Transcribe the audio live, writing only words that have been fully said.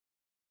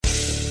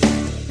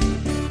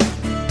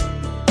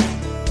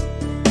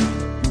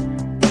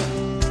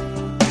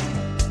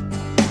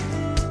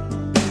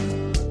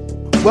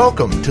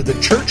Welcome to the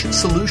Church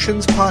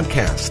Solutions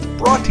Podcast,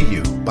 brought to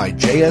you by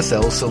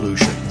JSL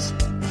Solutions.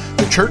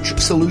 The Church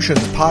Solutions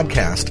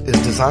Podcast is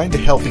designed to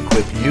help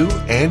equip you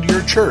and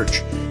your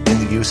church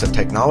in the use of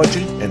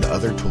technology and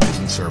other tools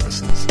and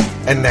services.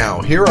 And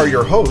now, here are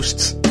your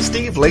hosts,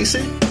 Steve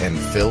Lacey and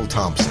Phil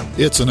Thompson.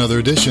 It's another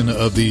edition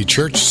of the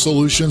Church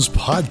Solutions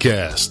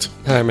Podcast.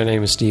 Hi, my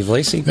name is Steve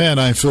Lacey. And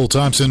I'm Phil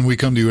Thompson. We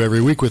come to you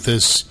every week with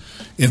this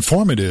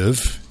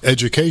informative,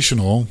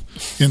 educational,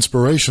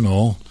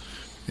 inspirational,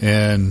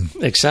 and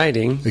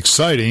exciting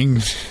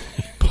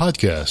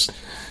podcast.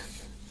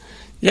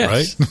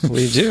 Yes, right?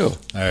 We do.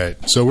 All right.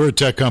 So we're a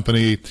tech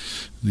company.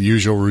 The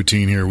usual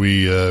routine here.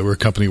 We're a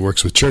company that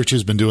works with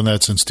churches. Been doing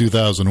that since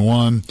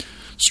 2001.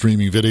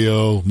 Streaming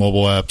video,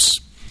 mobile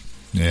apps,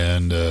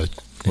 and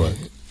what?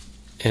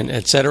 And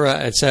et cetera,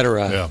 et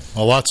cetera. Yeah,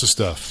 lots of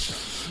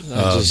stuff.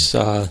 I just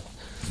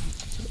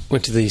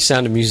went to the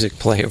Sound of Music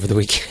play over the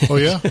weekend. Oh,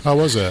 yeah? How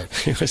was that?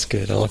 It was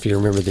good. I don't know if you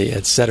remember the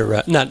et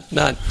cetera. Not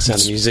Sound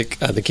of Music,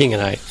 The King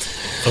and I.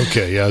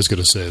 Okay, yeah, I was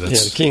going to say that.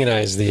 Yeah, The King and I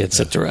is the et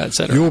cetera, et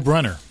cetera. Yul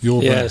Brynner.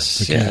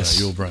 Yes.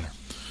 Yul Brynner.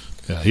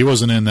 Yeah, he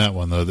wasn't in that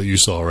one, though, that you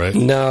saw, right?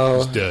 No.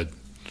 He's dead.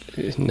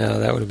 No,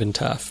 that would have been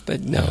tough,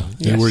 but no. Yeah.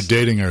 Yes. And we're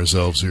dating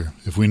ourselves here,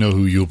 if we know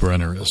who Yul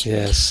Brynner is.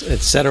 Yes,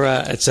 et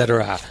cetera, et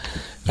cetera.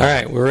 All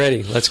right, we're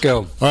ready. Let's go.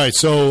 All right,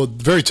 so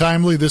very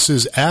timely. This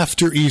is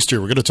after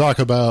Easter. We're going to talk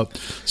about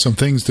some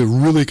things to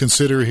really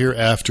consider here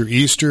after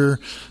Easter.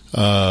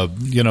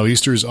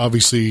 Easter is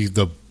obviously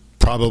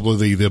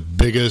probably the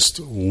biggest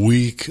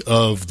week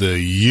of the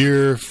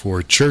year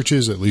for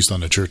churches, at least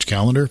on the church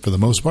calendar for the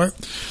most part.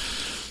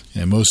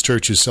 And most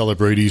churches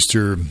celebrate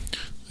Easter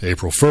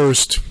April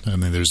 1st. I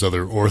mean, there's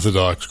other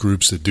Orthodox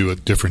groups that do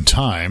it different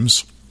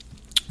times.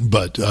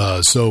 But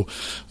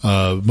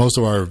most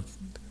of our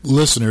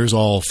listeners,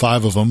 all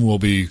 5 of them, will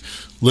be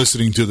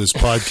listening to this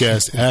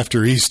podcast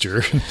after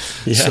Easter.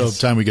 Yes. So by the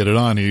time we get it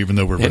on here, even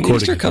though we're recording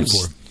Easter it comes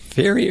before.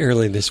 Very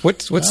early this.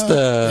 What's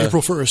the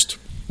April 1st?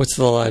 What's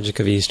the logic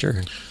of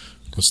Easter?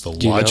 What's the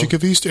logic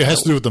of Easter? It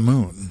has to do with the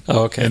moon.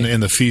 Oh, okay.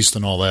 And the feast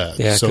and all that.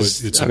 Yeah, so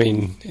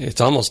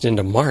it's almost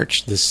into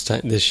March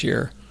this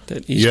year.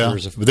 That Easter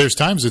is but there's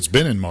times it's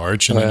been in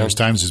March, and then there's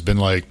times it's been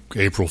like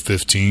April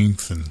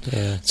 15th, and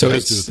so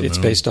it's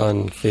based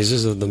on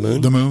phases of the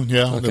moon. The moon,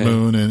 yeah, okay. The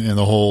moon, and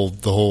the whole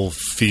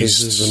feast,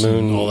 phases of the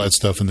moon, and all that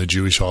stuff, and the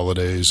Jewish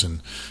holidays,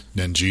 and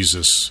then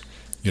Jesus,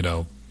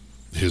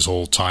 his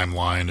whole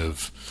timeline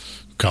of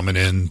coming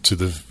in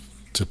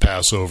to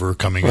Passover,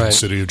 coming in the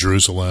city of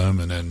Jerusalem,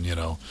 and then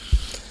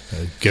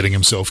getting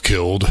himself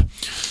killed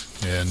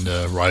and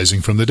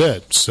rising from the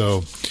dead.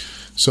 So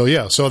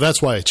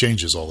that's why it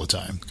changes all the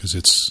time, because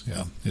it's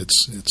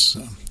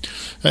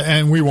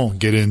and we won't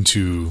get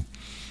into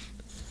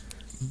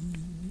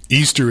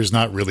Easter is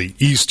not really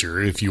Easter.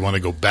 If you want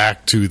to go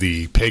back to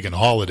the pagan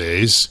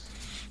holidays,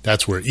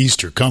 that's where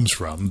Easter comes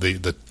from,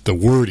 the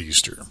word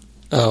Easter.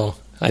 Oh,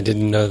 I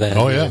didn't know that.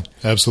 Oh, yeah,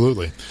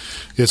 absolutely.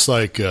 It's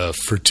like a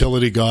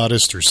fertility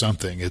goddess or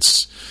something. It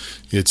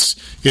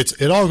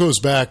all goes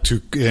back to,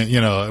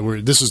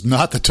 this is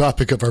not the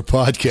topic of our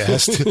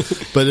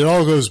podcast, but it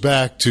all goes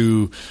back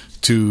to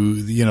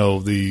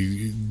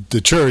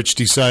the church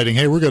deciding,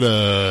 hey, we're going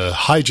to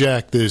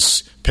hijack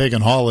this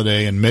pagan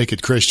holiday and make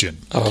it Christian.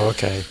 Oh,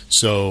 okay.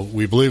 So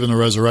we believe in the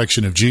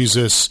resurrection of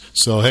Jesus.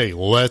 So, hey,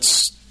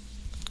 let's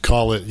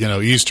call it,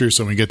 Easter,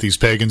 so we get these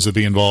pagans to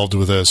be involved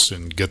with us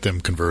and get them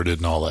converted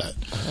and all that.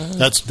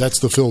 That's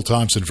the Phil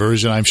Thompson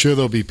version. I'm sure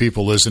there'll be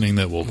people listening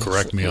that will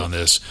correct me on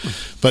this,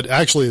 but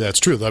actually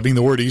that's true. I mean,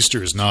 the word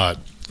Easter is not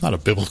a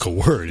biblical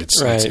word.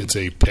 It's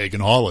a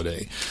pagan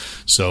holiday.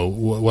 So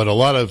what a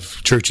lot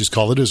of churches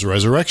call it is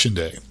Resurrection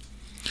Day.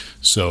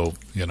 So,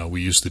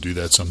 we used to do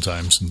that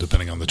sometimes, and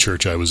depending on the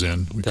church I was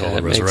in, we call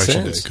it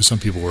Resurrection Day, because some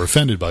people were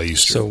offended by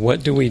Easter. So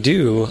what do we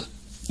do?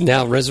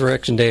 Now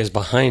Resurrection Day is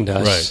behind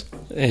us. Right.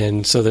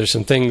 And so there's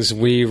some things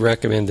we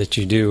recommend that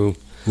you do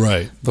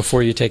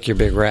before you take your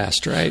big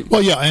rest, right?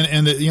 Well, yeah,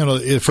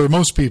 and for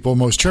most people,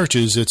 most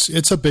churches,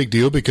 it's a big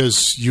deal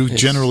because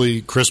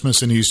generally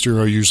Christmas and Easter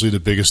are usually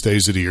the biggest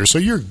days of the year. So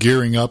you're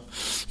gearing up.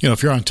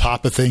 If you're on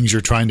top of things, you're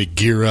trying to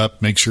gear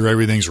up, make sure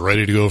everything's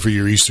ready to go for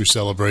your Easter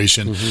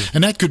celebration. Mm-hmm.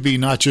 And that could be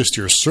not just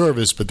your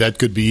service, but that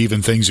could be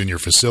even things in your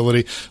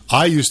facility.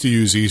 I used to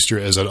use Easter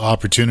as an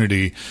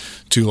opportunity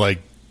to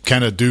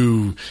kind of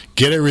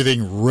get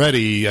everything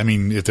ready. I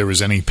mean, if there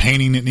was any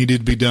painting that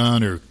needed to be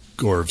done or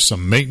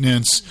some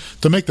maintenance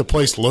to make the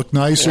place look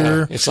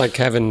nicer. Yeah, it's like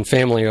having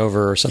family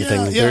over or something.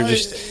 We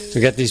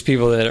got these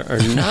people that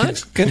are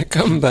not going to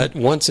come but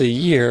once a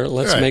year.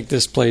 Let's make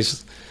this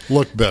place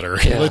look better.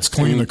 Yeah. Let's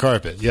clean the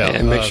carpet. Yeah.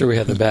 And make sure we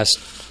have the best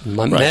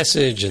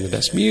message and the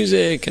best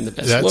music and the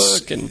best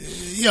look. And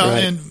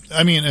and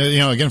I mean,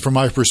 again, from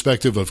my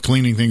perspective of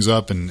cleaning things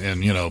up and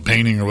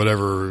painting or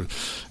whatever,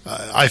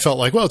 I felt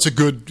like, well,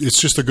 it's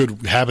just a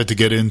good habit to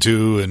get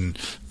into, and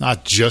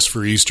not just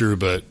for Easter,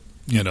 but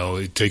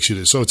it takes you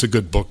to, so it's a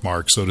good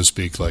bookmark, so to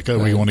speak,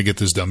 we want to get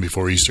this done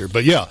before Easter.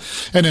 But yeah,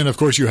 and then of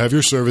course you have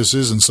your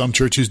services, and some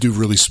churches do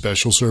really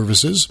special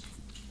services.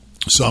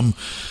 Some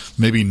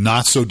maybe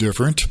not so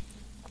different.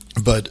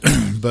 But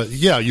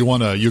yeah, you're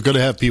going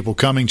to have people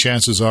coming.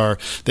 Chances are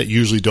that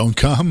usually don't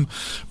come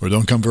or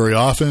don't come very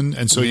often,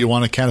 and so you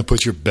want to kind of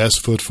put your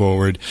best foot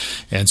forward.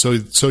 And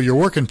so you're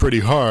working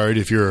pretty hard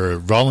if you're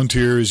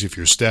volunteers, if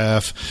you're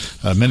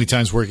staff, many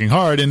times working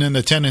hard, and then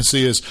the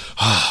tendency is,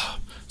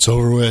 it's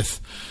over with.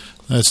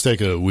 Let's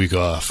take a week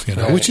off,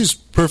 right. Which is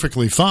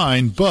perfectly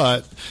fine,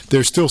 but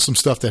there's still some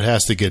stuff that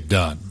has to get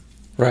done.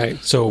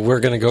 Right. So we're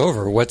going to go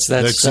over what's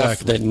that stuff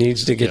that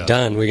needs to get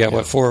done. We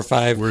got, 4 or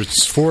 5?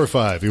 It's 4 or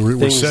 5.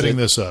 We're setting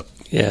this up.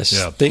 Yes.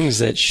 Yeah. Things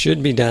that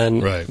should be done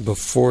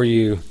before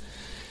you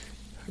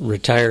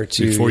retire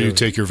before you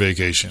take your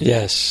vacation.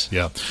 Yes.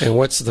 Yeah. And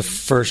what's the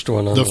first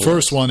one on the list? The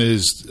first one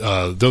is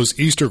those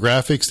Easter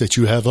graphics that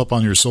you have up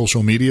on your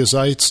social media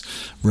sites.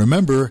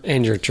 Remember.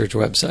 And your church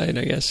website,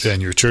 I guess.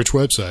 And your church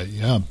website,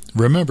 yeah.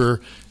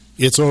 Remember,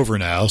 it's over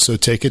now, so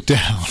take it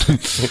down.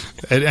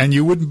 and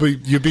you'd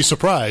be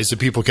surprised that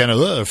people kind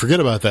of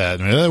forget about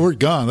that. I mean, we're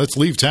gone. Let's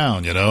leave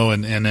town,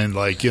 and then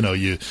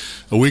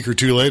a week or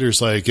two later, it's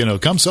like,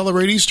 come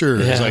celebrate Easter.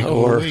 Yeah, it's like,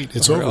 wait,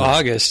 it's over.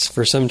 August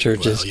for some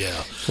churches. Well,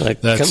 yeah.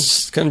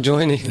 Come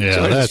join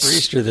us for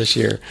Easter this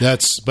year.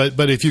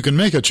 But if you can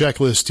make a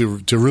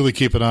checklist to really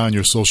keep an eye on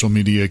your social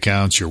media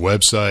accounts, your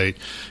website,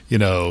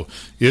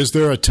 is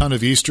there a ton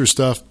of Easter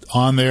stuff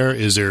on there?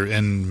 Is there?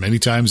 And many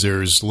times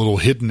there's little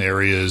hidden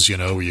areas,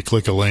 where you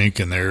click a link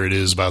and there it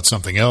is about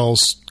something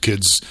else.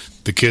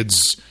 The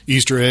kids'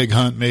 Easter egg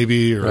hunt,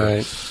 maybe,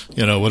 or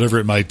whatever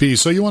it might be.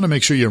 So you want to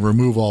make sure you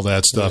remove all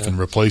that stuff and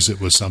replace it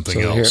with something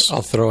else. Here,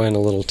 I'll throw in a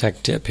little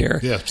tech tip here.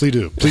 Yeah, please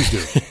do.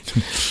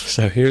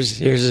 So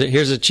here's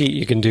a cheat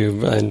you can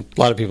do, and a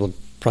lot of people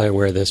probably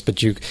aware of this,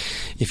 but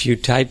if you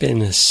type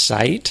in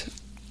site :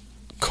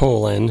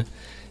 and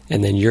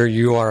then your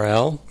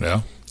URL.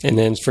 Yeah. And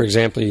then, for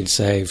example, you'd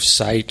say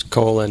site :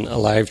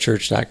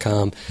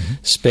 alivechurch.com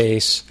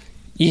space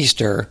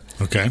Easter.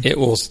 Okay.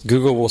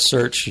 Google will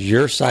search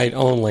your site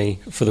only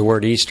for the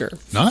word Easter.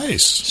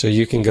 Nice. So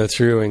you can go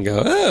through and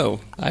go, oh,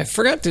 I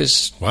forgot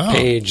this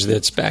page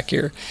that's back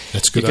here.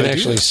 That's a good idea. You can idea.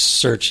 actually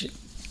search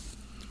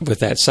with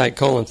that site :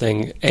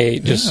 thing.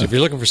 If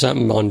you're looking for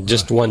something on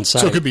just one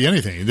site. So it could be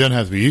anything. It doesn't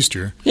have to be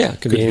Easter. Yeah,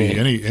 it could be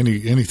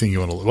anything you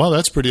want to. Well,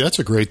 that's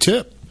a great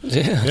tip.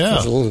 Yeah.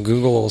 It's a little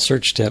Google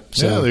search tip.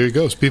 So. Yeah, there you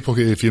go. So people,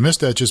 if you missed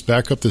that, just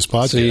back up this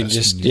podcast. So you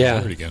just hear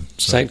it again.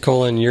 So. Site :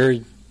 your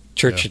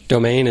church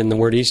domain and the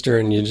word Easter,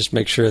 and you just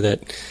make sure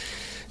that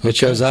it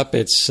shows up.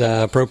 It's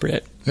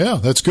appropriate. Yeah,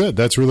 that's good.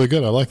 That's really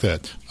good. I like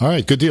that. All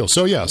right, good deal.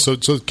 So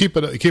so keep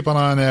an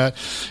eye on that,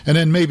 and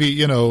then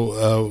maybe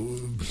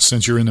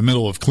since you're in the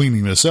middle of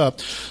cleaning this up,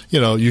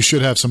 you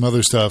should have some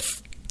other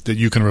stuff that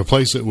you can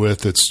replace it with.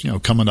 That's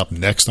coming up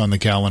next on the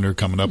calendar.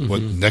 Coming up,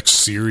 what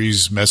next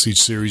message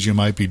series you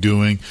might be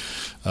doing,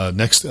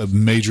 next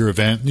major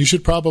event. You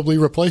should probably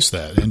replace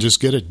that and just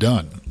get it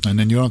done, and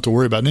then you don't have to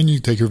worry about it. And then you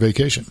take your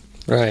vacation.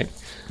 Right.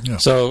 Yeah.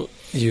 So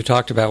you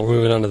talked about, we're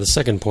moving on to the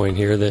second point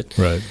here,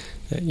 that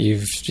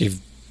you've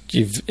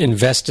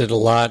invested a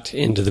lot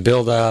into the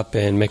build up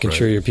and making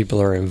sure your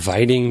people are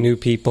inviting new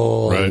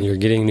people and you're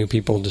getting new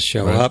people to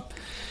show up.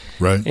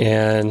 Right.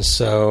 And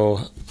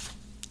so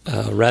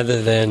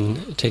rather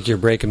than take your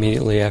break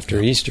immediately after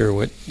Easter,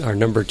 what our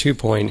number 2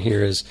 point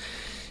here is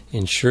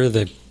ensure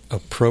the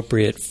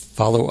appropriate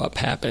follow-up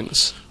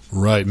happens.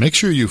 Right. Make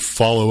sure you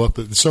follow up.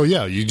 So,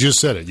 you just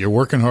said it. You're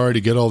working hard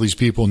to get all these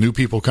new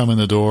people come in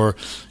the door,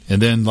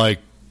 and then,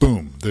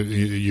 boom,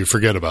 you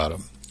forget about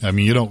them. I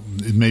mean, you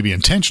don't maybe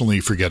intentionally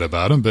forget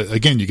about them, but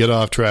again, you get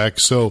off track.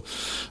 So,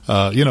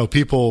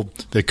 people,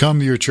 they come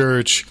to your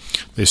church,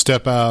 they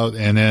step out,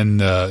 and then,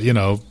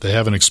 they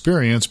have an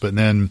experience, but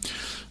then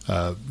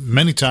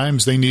many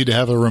times they need to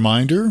have a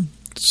reminder.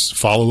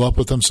 Follow up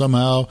with them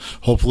somehow.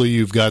 Hopefully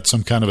you've got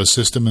some kind of a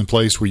system in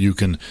place where you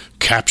can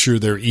capture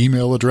their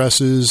email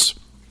addresses,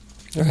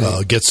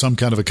 get some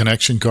kind of a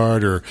connection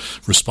card or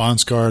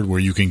response card where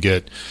you can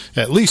get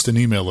at least an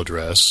email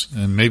address,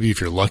 and maybe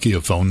if you're lucky,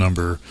 a phone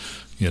number,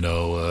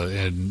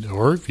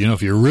 or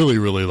if you're really,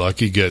 really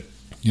lucky, get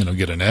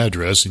an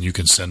address, and you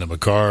can send them a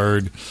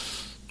card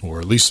or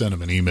at least send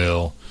them an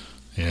email,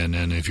 and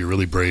then if you're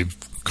really brave,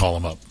 call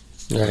them up.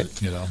 Right.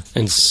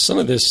 And some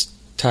of this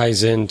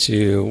ties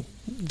into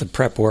the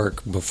prep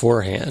work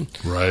beforehand.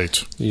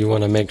 Right. You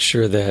want to make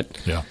sure that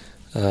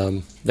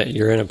that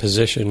you're in a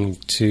position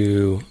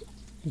to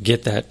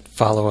get that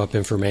follow-up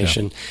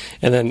information.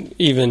 And then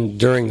even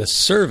during the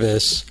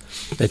service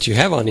that you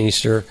have on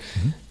Easter,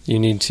 you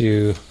need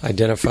to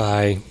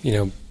identify,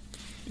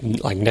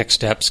 next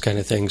steps kind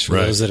of things for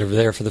those that are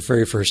there for the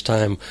very first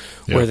time,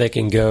 where they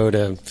can go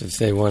to if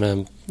they want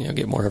to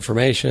get more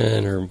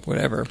information or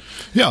whatever.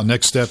 Yeah,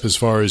 next step as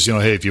far as,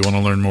 hey, if you want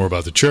to learn more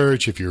about the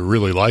church, if you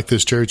really like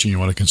this church and you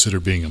want to consider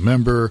being a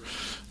member,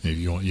 if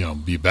you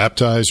want, be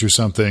baptized or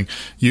something,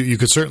 you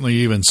could certainly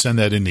even send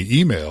that in the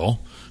email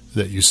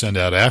that you send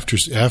out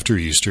after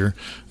Easter.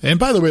 And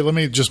by the way, let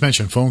me just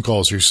mention phone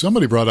calls here.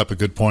 Somebody brought up a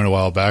good point a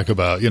while back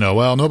about,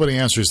 nobody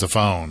answers the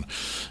phone.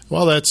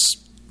 Well, that's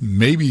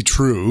maybe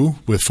true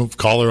with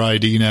caller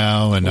ID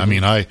now. And I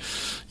mean, I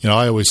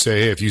always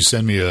say, hey, if you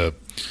send me a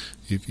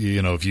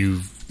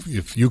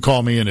if you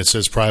call me and it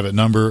says private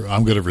number,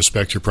 I'm going to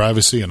respect your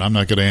privacy and I'm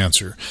not going to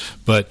answer.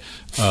 But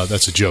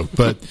that's a joke.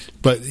 But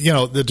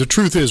the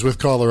truth is, with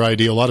caller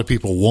ID, a lot of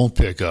people won't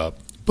pick up.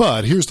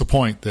 But here's the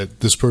point that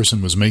this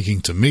person was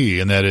making to me,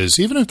 and that is,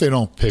 even if they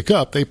don't pick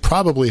up, they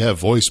probably have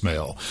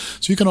voicemail.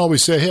 So you can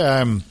always say,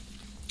 hey,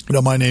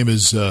 my name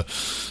is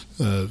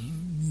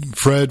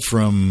Fred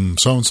from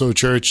so-and-so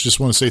church. Just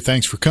want to say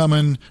thanks for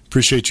coming.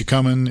 Appreciate you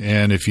coming.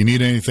 And if you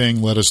need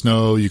anything, let us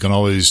know. You can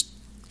always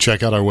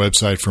check out our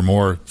website for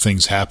more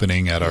things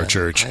happening at our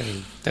church.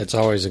 That's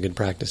always a good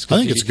practice. I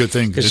think it's a good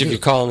thing. Because if you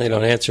call and they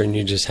don't answer and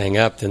you just hang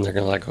up, then they're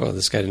going to oh,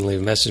 this guy didn't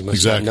leave a message.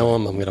 Must not know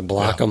him. I'm going to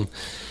block him.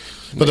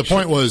 But the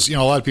point was,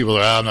 a lot of people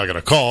are, I'm not going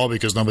to call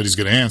because nobody's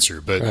going to answer.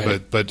 But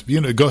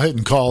go ahead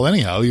and call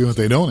anyhow, even if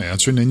they don't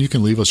answer, and then you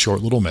can leave a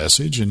short little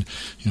message and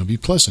be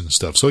pleasant and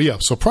stuff.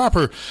 So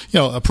proper,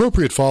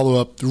 appropriate follow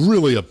up,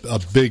 really a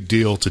big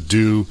deal to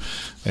do.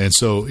 And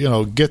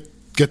so get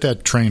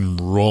that train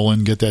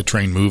rolling, get that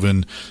train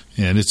moving,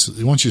 and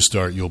once you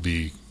start, you'll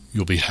be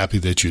happy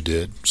that you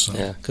did. So.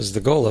 Yeah, because the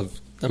goal of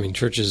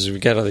churches, we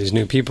got all these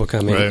new people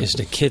coming, is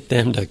to get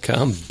them to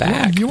come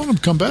back. You want them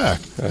to come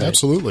back,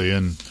 absolutely,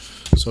 and.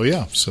 So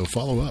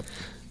follow up.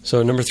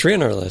 So number 3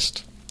 on our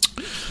list.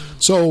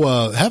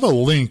 So have a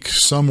link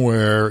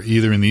somewhere,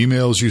 either in the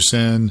emails you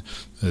send,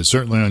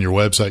 certainly on your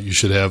website you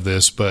should have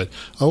this, but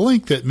a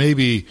link that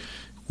maybe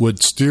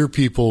would steer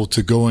people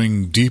to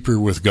going deeper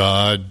with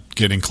God,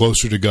 getting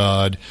closer to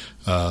God,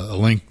 a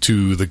link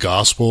to the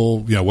gospel,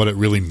 what it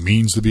really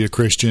means to be a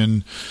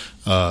Christian,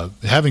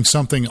 having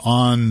something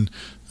on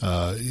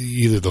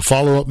either the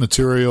follow-up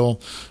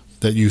material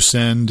that you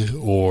send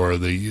or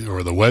the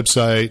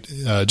website,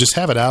 just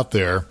have it out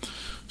there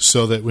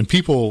so that when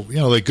people,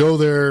 they go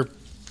there,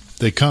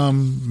 they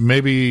come,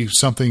 maybe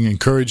something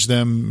encouraged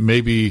them,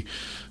 maybe,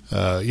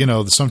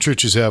 some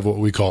churches have what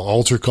we call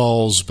altar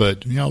calls,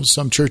 but,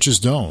 some churches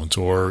don't.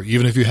 Or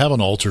even if you have an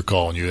altar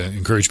call and you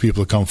encourage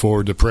people to come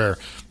forward to prayer,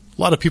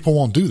 a lot of people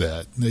won't do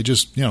that. They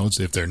just,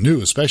 if they're new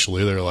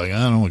especially, they're like,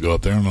 I don't want to go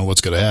up there. I don't know what's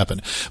going to happen.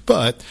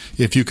 But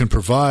if you can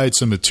provide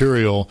some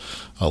material,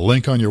 a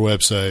link on your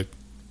website,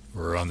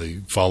 or on the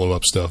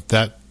follow-up stuff,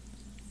 that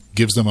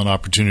gives them an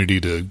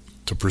opportunity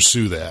to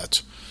pursue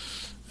that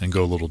and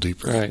go a little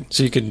deeper. Right.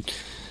 So you could,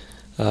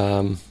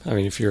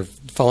 if you're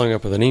following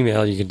up with an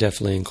email, you could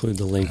definitely include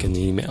the link in the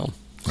email.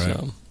 Right.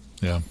 So.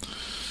 Yeah.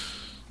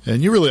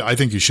 And I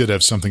think you should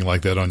have something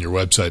like that on your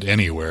website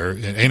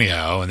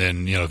anyhow, and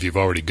then, if you've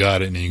already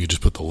got it, and you can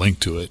just put the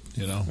link to it,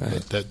 Right.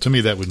 But that, to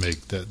me, that would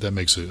make, that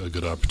makes a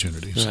good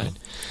opportunity. Right.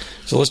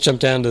 So let's jump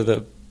down to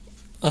the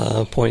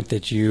point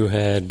that you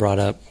had brought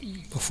up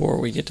before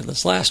we get to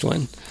this last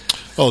one.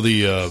 Oh,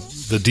 the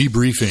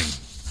debriefing.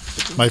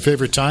 My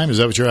favorite time, is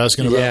that what you're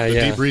asking about?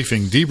 Yeah,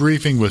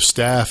 Debriefing with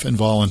staff and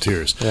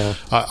volunteers. Yeah.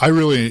 I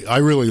really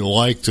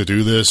like to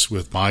do this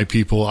with my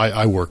people.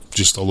 I work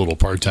just a little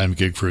part-time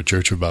gig for a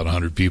church of about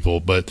 100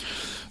 people, but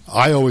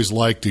I always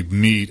like to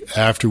meet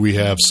after we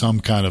have some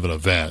kind of an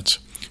event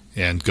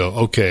and go,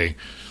 okay,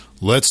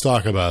 let's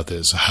talk about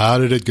this. How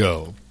did it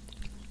go?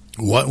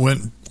 What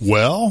went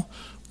well?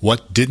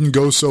 What didn't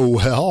go so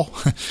well,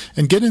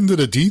 and get into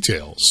the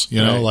details,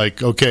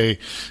 like, okay,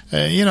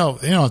 you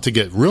don't have to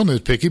get real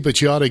nitpicky,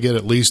 but you ought to get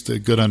at least a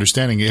good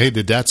understanding. Hey,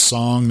 did that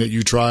song that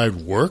you tried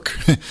work?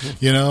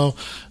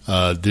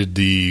 Did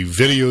the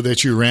video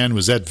that you ran,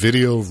 was that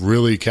video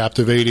really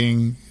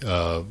captivating?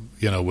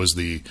 Was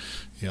the,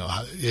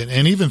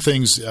 and even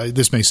things,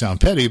 this may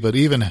sound petty, but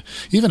even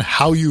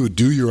how you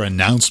do your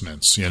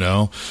announcements,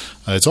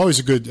 it's always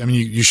a good,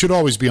 you should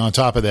always be on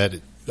top of that.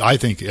 I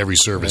think every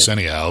service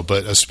anyhow,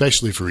 but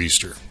especially for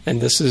Easter. And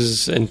this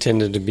is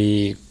intended to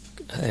be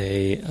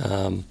a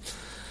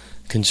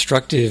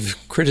constructive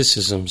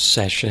criticism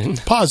session.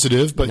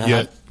 Positive, but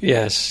yet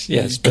yes,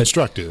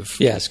 constructive.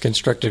 Yes,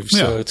 constructive. Yeah.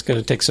 So it's going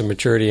to take some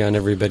maturity on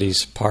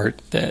everybody's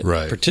part that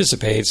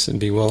participates and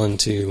be willing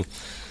to,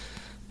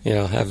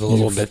 have a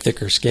little bit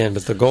thicker skin.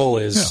 But the goal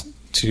is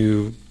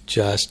to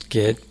just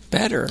get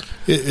better.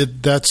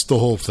 That's the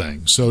whole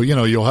thing. So,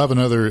 you'll have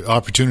another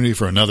opportunity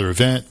for another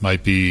event.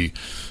 Might be,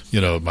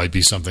 it might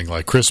be something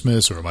like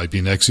Christmas, or it might be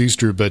next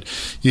Easter. But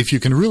if you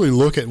can really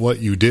look at what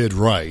you did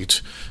right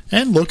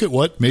and look at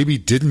what maybe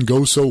didn't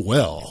go so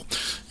well,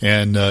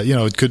 and,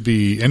 it could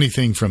be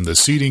anything from the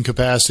seating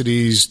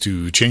capacities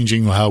to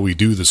changing how we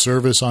do the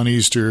service on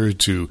Easter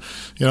to,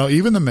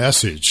 even the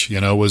message,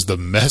 was the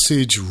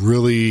message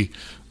really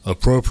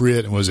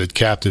appropriate, and was it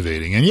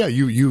captivating? And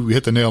you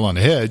hit the nail on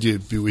the head.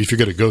 If you're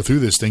going to go through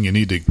this thing, you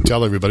need to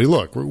tell everybody,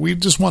 look, we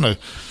just want to,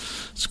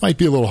 this might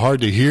be a little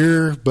hard to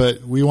hear,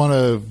 but we want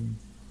to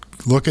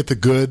look at the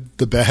good,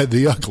 the bad,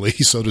 the ugly,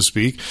 so to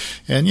speak,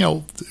 and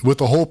with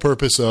the whole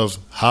purpose of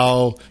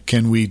how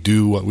can we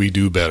do what we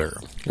do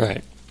better,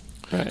 right?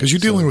 Because you're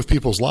dealing with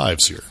people's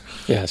lives here.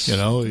 Yes,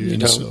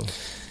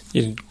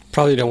 you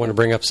probably don't want to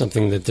bring up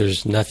something that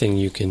there's nothing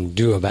you can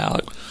do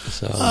about.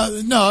 So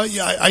no,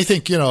 yeah, I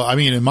think,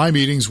 in my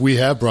meetings we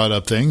have brought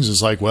up things.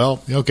 It's like,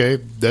 well, okay,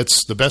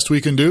 that's the best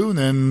we can do, and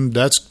then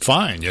that's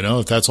fine.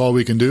 If that's all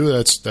we can do,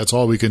 that's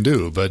all we can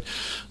do. But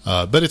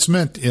it's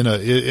meant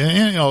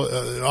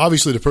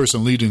obviously the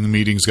person leading the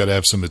meeting's got to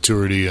have some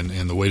maturity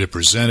in the way to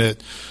present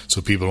it,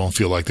 so people don't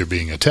feel like they're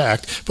being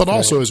attacked. But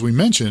also, as we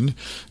mentioned,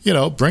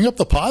 bring up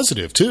the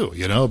positive too.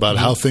 About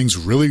how things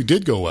really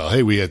did go well.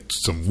 Hey, we had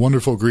some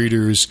wonderful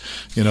greeters.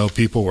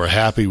 People were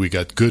happy. We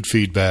got good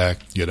feedback.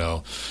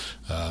 Now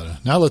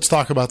let's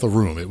talk about the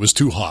room. It was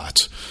too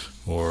hot.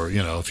 Or,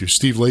 if you're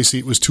Steve Lacy,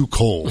 it was too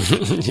cold in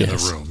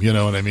the room. You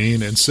know what I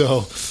mean? And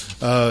so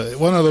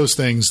one of those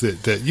things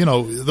that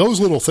those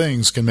little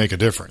things can make a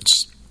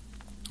difference.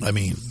 I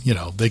mean,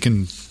 they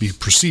can be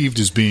perceived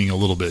as being a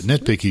little bit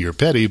nitpicky or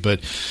petty,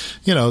 but,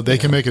 they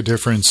can make a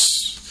difference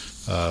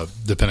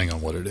depending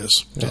on what it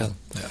is. Yeah.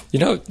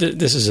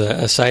 This is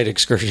a side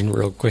excursion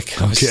real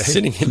quick. I was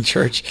sitting in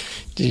church.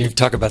 You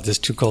talk about this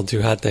too cold,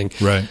 too hot thing.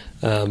 Right.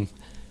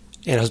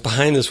 And I was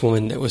behind this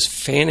woman that was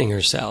fanning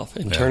herself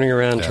and turning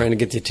around, trying to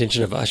get the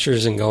attention of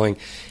ushers and going,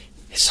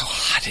 "It's so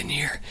hot in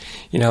here,"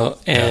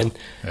 and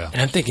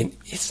I'm thinking,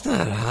 it's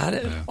not hot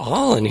at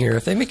all in here.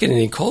 If they make it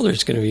any colder,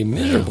 it's going to be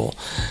miserable.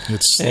 Yeah.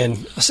 And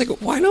I was like,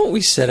 why don't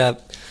we set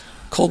up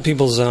cold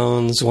people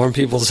zones, warm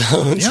people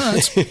zones? Yeah,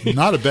 that's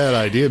not a bad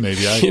idea,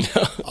 maybe.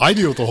 I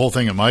deal with the whole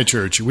thing at my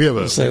church. We have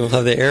we'll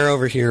have the air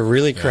over here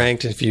really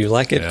cranked. If you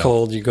like it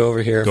cold, you go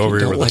over here. If you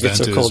don't like it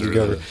so cold, you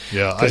go over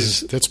here.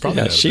 That's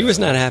probably not she was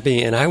not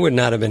happy, and I would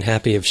not have been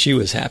happy if she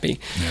was happy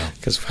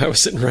because I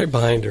was sitting right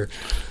behind her.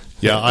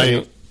 Yeah,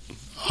 I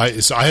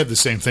have the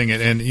same thing,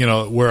 and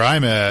where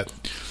I'm at,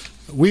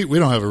 we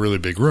don't have a really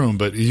big room,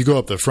 but you go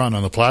up the front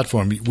on the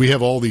platform, we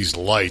have all these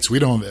lights. We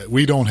don't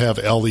have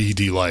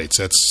LED lights.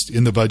 That's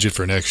in the budget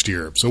for next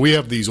year. So we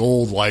have these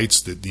old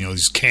lights that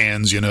these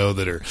cans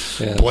that are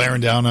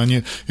blaring down on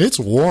you. It's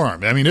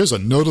warm. I mean, there's a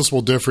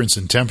noticeable difference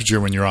in temperature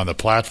when you're on the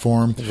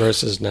platform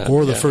versus not,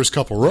 or the first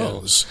couple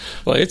rows.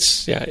 Well,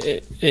 it's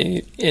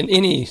in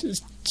any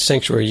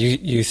sanctuary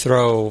you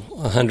throw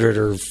 100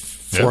 or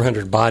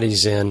 400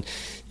 bodies in,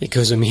 it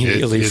goes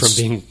immediately from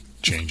being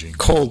changing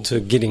cold to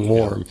getting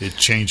warm. It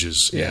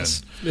changes.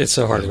 Yes, it's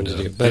a hard one to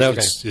do. But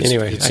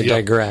anyway, I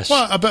digress.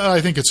 Well, but I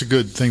think it's a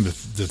good thing to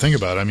think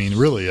about. I mean,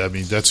 really,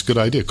 that's a good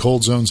idea.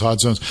 Cold zones, hot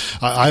zones.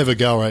 I have a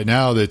gal right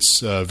now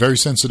that's very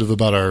sensitive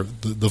about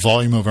the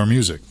volume of our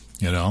music.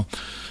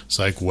 It's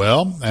like,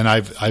 well, and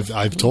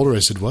I've told her, I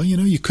said, well,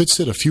 you could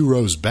sit a few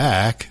rows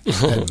back.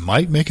 That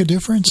might make a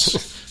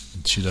difference.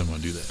 She doesn't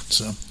want to do that.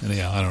 So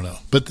anyhow, I don't know.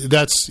 But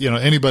that's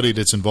anybody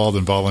that's involved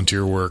in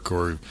volunteer work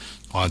or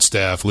on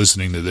staff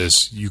listening to this,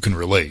 you can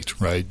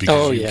relate, right?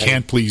 Because you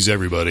can't please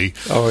everybody.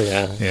 Oh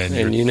yeah,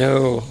 and you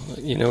know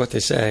what they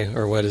say,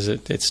 or what is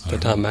it? It's the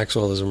Tom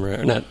Maxwellism,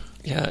 or not?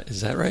 Yeah,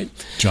 is that right?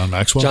 John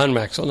Maxwell? John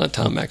Maxwell, not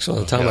Tom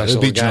Maxwell. Tom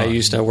Maxwell, the guy I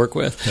used to work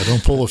with. Yeah,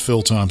 don't pull a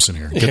Phil Thompson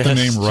here. Get the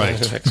name right.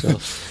 John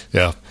Maxwell.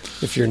 Yeah.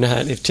 If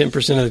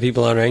 10% of the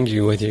people aren't angry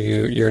with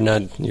you, you're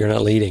not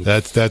leading.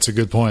 That's a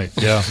good point.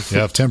 Yeah. If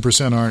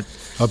 10% aren't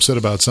upset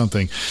about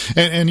something,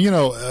 and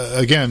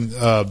again,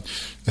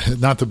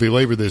 not to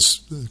belabor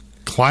this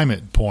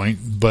climate point,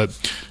 but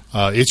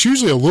it's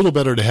usually a little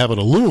better to have it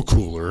a little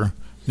cooler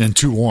than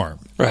too warm.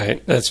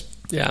 Right.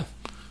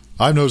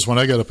 I've noticed when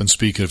I get up and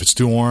speak, if it's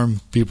too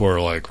warm, people are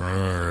like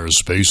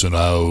spacing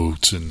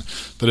out.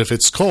 But if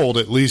it's cold,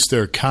 at least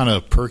they're kind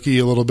of perky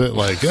a little bit.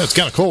 Like, it's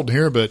kind of cold in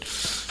here, but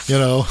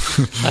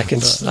I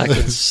can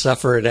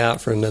suffer it out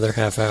for another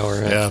half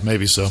hour. Right? Yeah,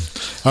 maybe so.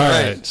 All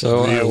right.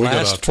 So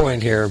last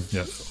point here.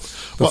 Yeah.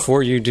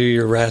 Before you do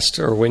your rest,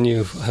 or when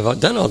you have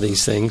done all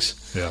these things,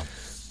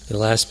 the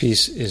last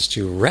piece is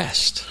to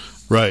rest.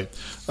 Right.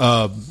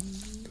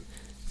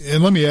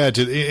 And let me add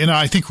and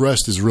I think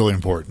rest is really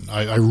important.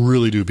 I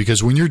really do,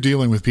 because when you're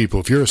dealing with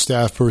people, if you're a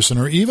staff person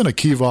or even a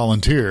key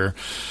volunteer,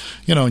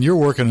 and you're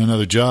working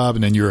another job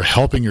and then you're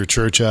helping your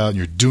church out and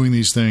you're doing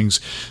these things,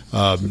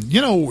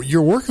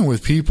 you're working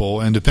with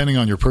people, and depending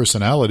on your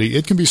personality,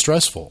 it can be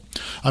stressful.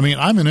 I mean,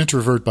 I'm an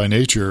introvert by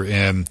nature,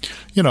 and,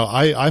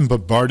 I'm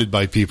bombarded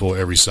by people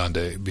every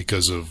Sunday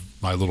because of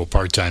my little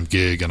part-time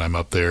gig, and I'm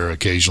up there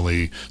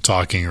occasionally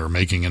talking or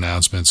making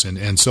announcements.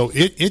 And so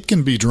it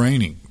can be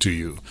draining to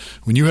you.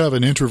 When you have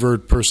an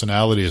introvert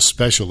personality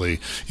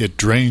especially, it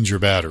drains your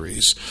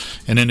batteries.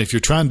 And then if you're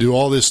trying to do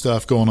all this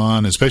stuff going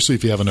on, especially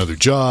if you have another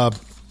job,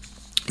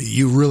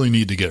 you really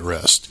need to get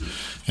rest.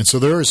 And so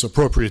there is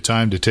appropriate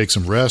time to take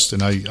some rest.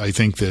 And I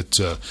think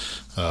that,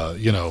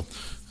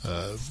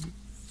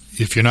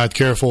 if you're not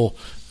careful,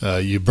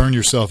 you burn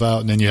yourself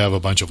out, and then you have a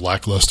bunch of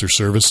lackluster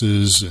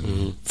services,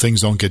 and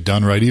things don't get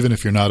done right. Even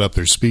if you're not up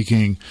there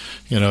speaking,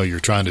 you're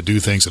trying to do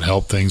things and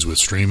help things with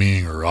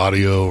streaming or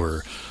audio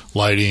or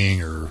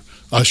lighting or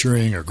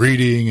ushering or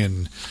greeting,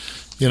 and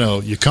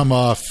you come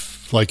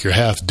off like you're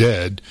half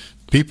dead.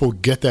 People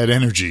get that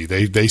energy.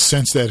 They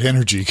sense that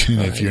energy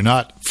if you're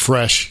not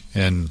fresh.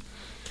 And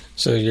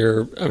so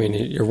you're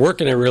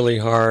working it really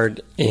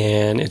hard,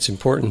 and it's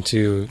important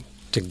to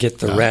to get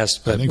the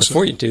rest. But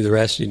before you do the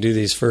rest, you do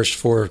these first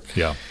 4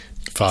 things.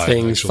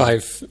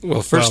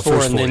 First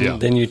four,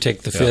 and then you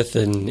take the fifth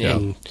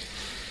and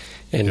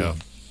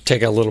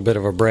take a little bit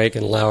of a break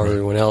and allow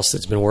everyone else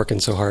that's been working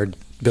so hard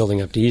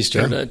building up to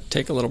Easter to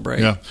take a little break.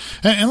 Yeah.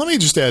 And let me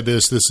just add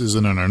this. This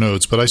isn't in our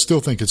notes, but I still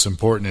think it's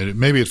important.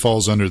 Maybe it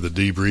falls under the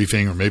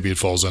debriefing or maybe it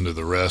falls under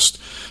the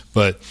rest.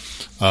 But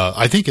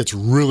I think it's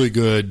really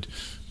good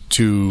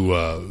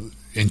to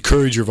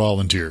encourage your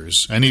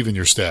volunteers and even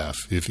your staff.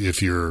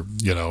 If you're,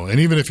 and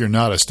even if you're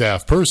not a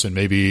staff person,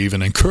 maybe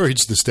even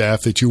encourage the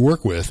staff that you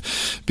work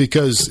with,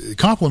 because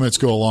compliments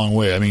go a long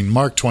way. I mean,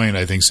 Mark Twain,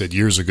 I think, said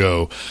years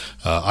ago,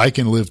 I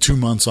can live 2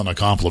 months on a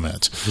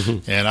compliment.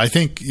 Mm-hmm. And I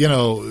think,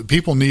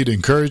 people need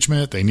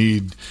encouragement. They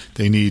need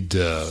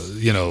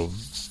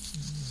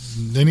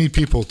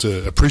people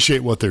to appreciate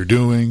what they're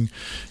doing.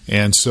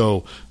 And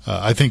so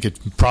I think it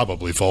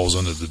probably falls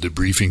under the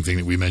debriefing thing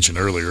that we mentioned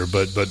earlier.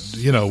 But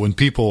when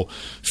people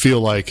feel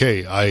like,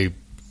 hey,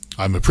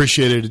 I'm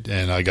appreciated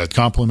and I got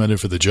complimented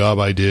for the job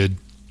I did,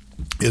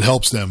 it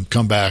helps them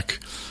come back,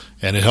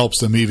 and it helps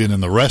them even in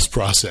the rest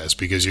process,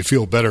 because you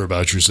feel better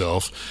about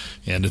yourself.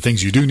 And the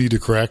things you do need to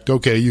correct,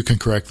 okay, you can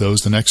correct those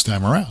the next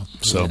time around.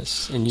 So,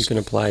 yes, and you can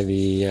apply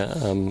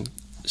the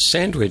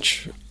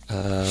sandwich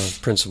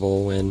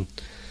principle when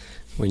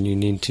you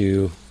need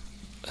to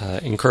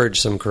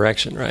encourage some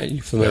correction, right?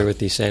 You familiar with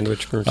the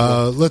sandwich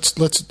principle?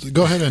 Let's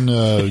go ahead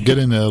and get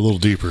in a little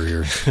deeper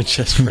here,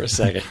 just for a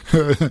second.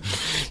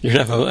 You're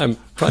not. I'm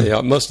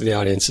probably most of the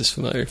audience is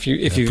familiar.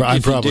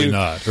 I'm probably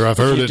not, or I've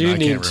heard it. And I can't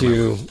remember. If you do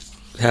need to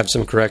have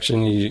some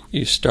correction,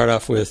 you start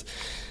off with,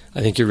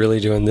 I think you're really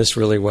doing this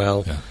really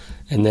well,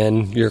 and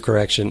then your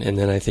correction, and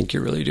then I think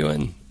you're really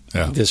doing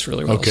this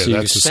really well. Okay, so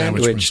that's you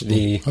sandwich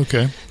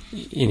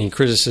any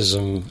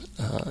criticism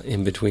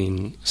in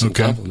between some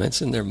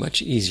compliments, and they're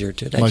much easier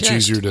to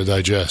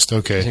digest.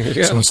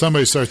 Okay. So when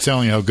somebody starts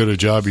telling you how good a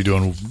job you're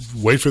doing,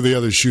 wait for the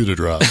other shoe to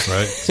drop,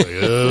 right? It's like,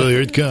 oh,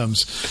 here it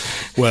comes.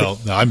 Well,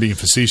 no, I'm being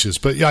facetious,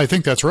 but yeah, I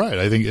think that's right.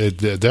 I think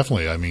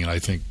definitely. I mean, I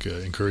think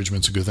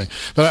encouragement's a good thing,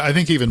 but I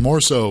think even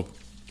more so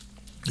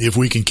if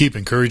we can keep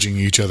encouraging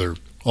each other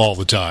all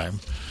the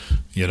time.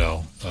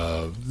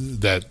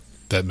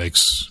 That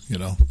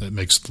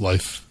makes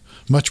life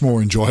much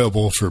more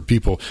enjoyable for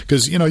people,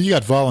 because you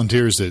got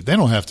volunteers that they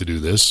don't have to do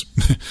this,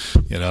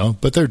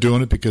 but they're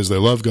doing it because they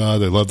love God,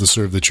 they love to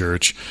serve the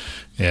church,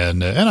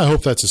 and I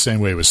hope that's the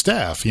same way with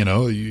staff.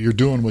 You're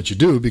doing what you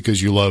do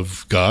because you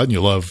love God and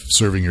you love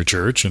serving your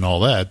church and all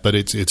that, but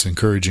it's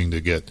encouraging to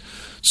get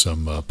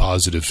some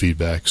positive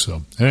feedback.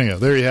 So anyhow,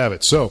 there you have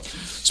it. So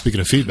speaking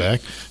of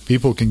feedback,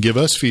 people can give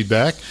us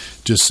feedback.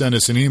 Just send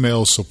us an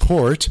email,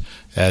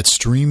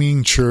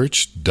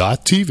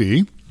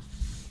 support@streamingchurch.tv.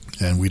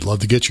 And we'd love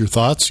to get your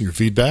thoughts, your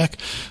feedback.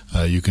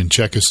 You can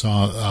check us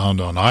out on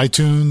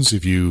iTunes.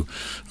 If you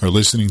are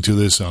listening to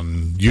this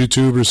on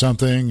YouTube or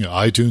something,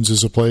 iTunes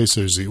is a place.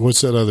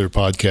 What's that other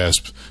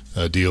podcast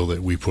deal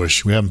that we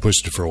push? We haven't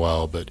pushed it for a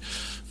while, but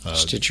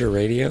Stitcher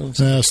Radio?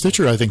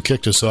 Stitcher, I think,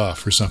 kicked us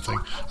off or something.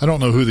 I don't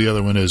know who the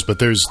other one is, but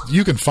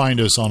you can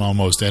find us on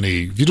almost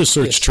any. If you just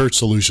search Church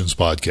Solutions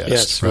Podcast.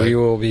 Yes, right? We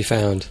will be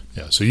found.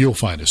 Yeah, so you'll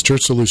find us,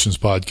 Church Solutions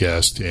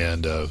Podcast.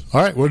 And all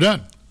right, we're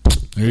done.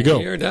 There you go.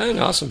 You're done.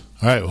 Awesome.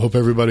 All right. Hope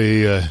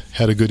everybody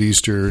had a good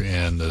Easter,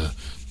 and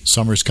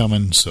summer's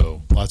coming,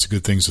 so lots of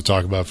good things to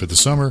talk about for the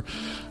summer.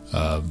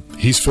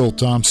 He's Phil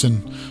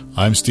Thompson.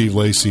 I'm Steve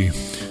Lacey.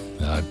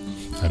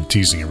 I'm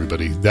teasing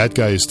everybody. That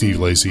guy is Steve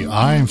Lacey.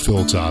 I'm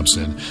Phil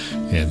Thompson,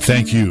 and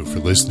thank you for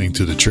listening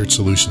to the Church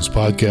Solutions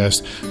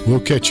Podcast. We'll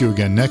catch you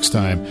again next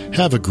time.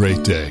 Have a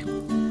great day.